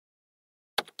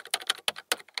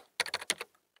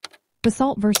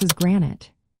Basalt versus granite.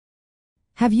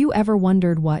 Have you ever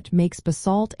wondered what makes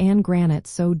basalt and granite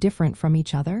so different from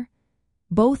each other?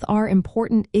 Both are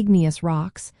important igneous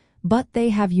rocks, but they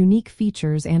have unique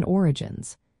features and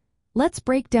origins. Let's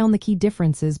break down the key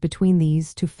differences between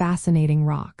these two fascinating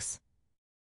rocks.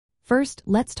 First,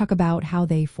 let's talk about how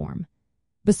they form.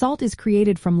 Basalt is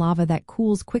created from lava that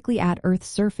cools quickly at Earth's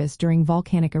surface during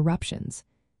volcanic eruptions.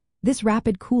 This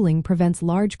rapid cooling prevents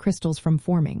large crystals from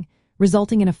forming,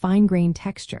 resulting in a fine-grained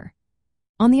texture.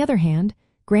 On the other hand,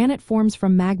 granite forms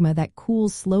from magma that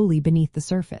cools slowly beneath the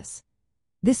surface.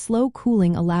 This slow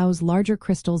cooling allows larger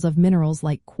crystals of minerals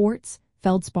like quartz,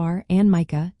 feldspar, and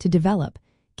mica to develop,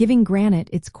 giving granite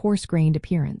its coarse-grained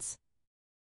appearance.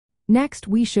 Next,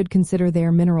 we should consider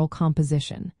their mineral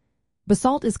composition.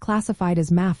 Basalt is classified as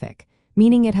mafic,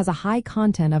 meaning it has a high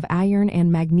content of iron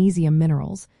and magnesium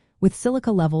minerals, with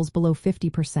silica levels below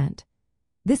 50%.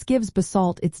 This gives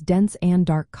basalt its dense and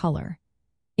dark color.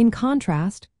 In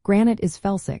contrast, granite is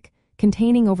felsic,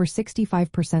 containing over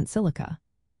 65% silica.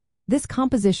 This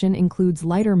composition includes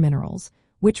lighter minerals,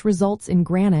 which results in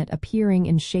granite appearing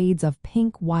in shades of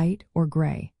pink, white, or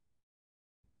gray.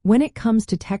 When it comes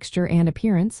to texture and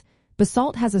appearance,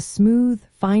 basalt has a smooth,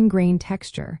 fine-grained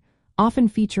texture, often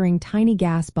featuring tiny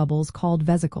gas bubbles called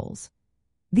vesicles.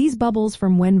 These bubbles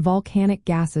form when volcanic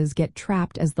gases get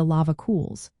trapped as the lava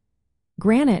cools.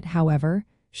 Granite, however,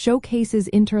 showcases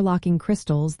interlocking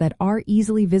crystals that are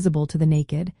easily visible to the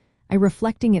naked eye,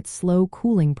 reflecting its slow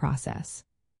cooling process.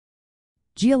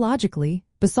 Geologically,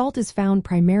 basalt is found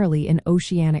primarily in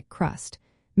oceanic crust,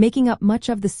 making up much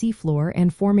of the seafloor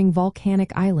and forming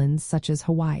volcanic islands such as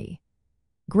Hawaii.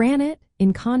 Granite,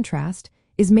 in contrast,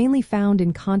 is mainly found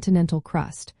in continental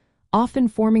crust, often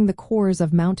forming the cores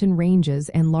of mountain ranges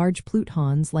and large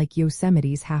plutons like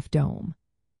Yosemite's Half Dome.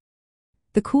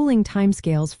 The cooling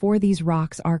timescales for these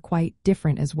rocks are quite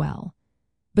different as well.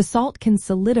 Basalt can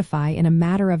solidify in a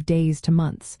matter of days to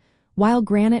months, while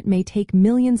granite may take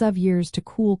millions of years to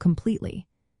cool completely.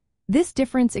 This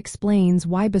difference explains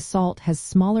why basalt has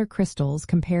smaller crystals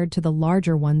compared to the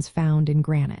larger ones found in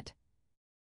granite.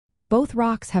 Both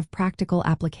rocks have practical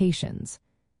applications.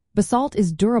 Basalt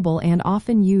is durable and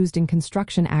often used in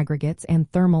construction aggregates and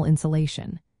thermal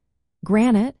insulation.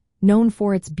 Granite, known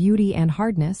for its beauty and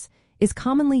hardness, is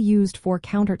commonly used for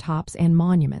countertops and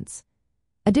monuments.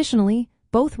 Additionally,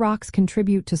 both rocks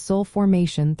contribute to soil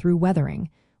formation through weathering,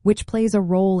 which plays a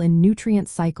role in nutrient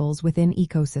cycles within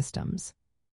ecosystems.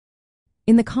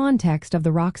 In the context of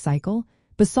the rock cycle,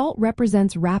 basalt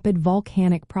represents rapid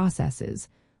volcanic processes,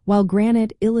 while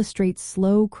granite illustrates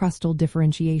slow crustal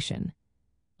differentiation.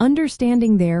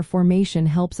 Understanding their formation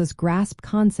helps us grasp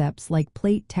concepts like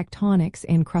plate tectonics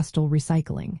and crustal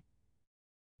recycling.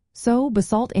 So,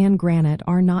 basalt and granite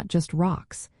are not just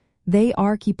rocks. They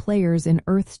are key players in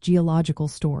Earth's geological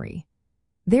story.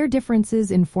 Their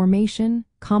differences in formation,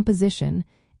 composition,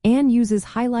 and uses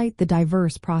highlight the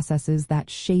diverse processes that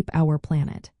shape our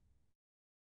planet.